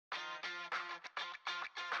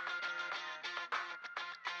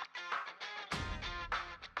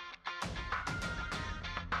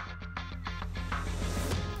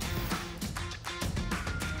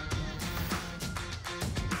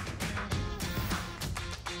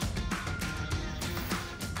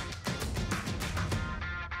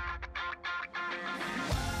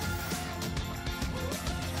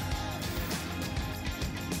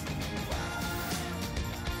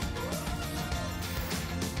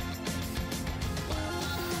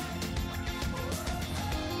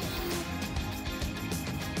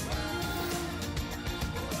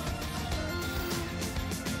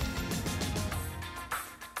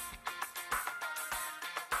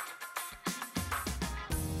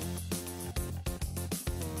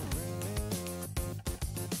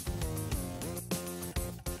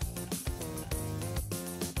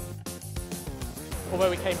although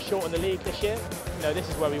we came short in the league this year, you know, this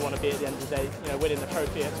is where we want to be at the end of the day. You know, winning the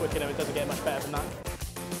trophy at Twickenham, it doesn't get much better than that.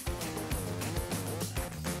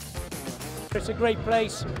 It's a great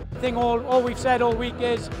place. I think all we've said all week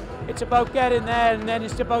is it's about getting there, and then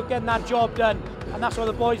it's about getting that job done. And that's what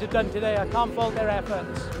the boys have done today. I can't fault their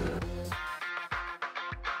efforts.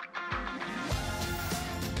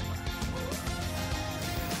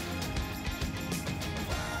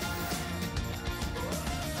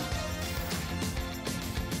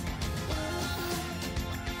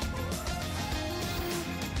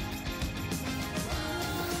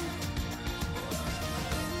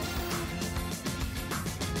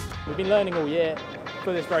 We've been learning all year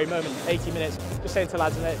for this very moment, 80 minutes. Just saying to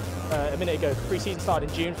lads a minute ago, pre-season started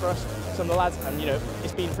in June for us, some of the lads, and you know,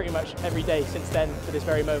 it's been pretty much every day since then for this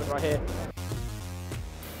very moment right here.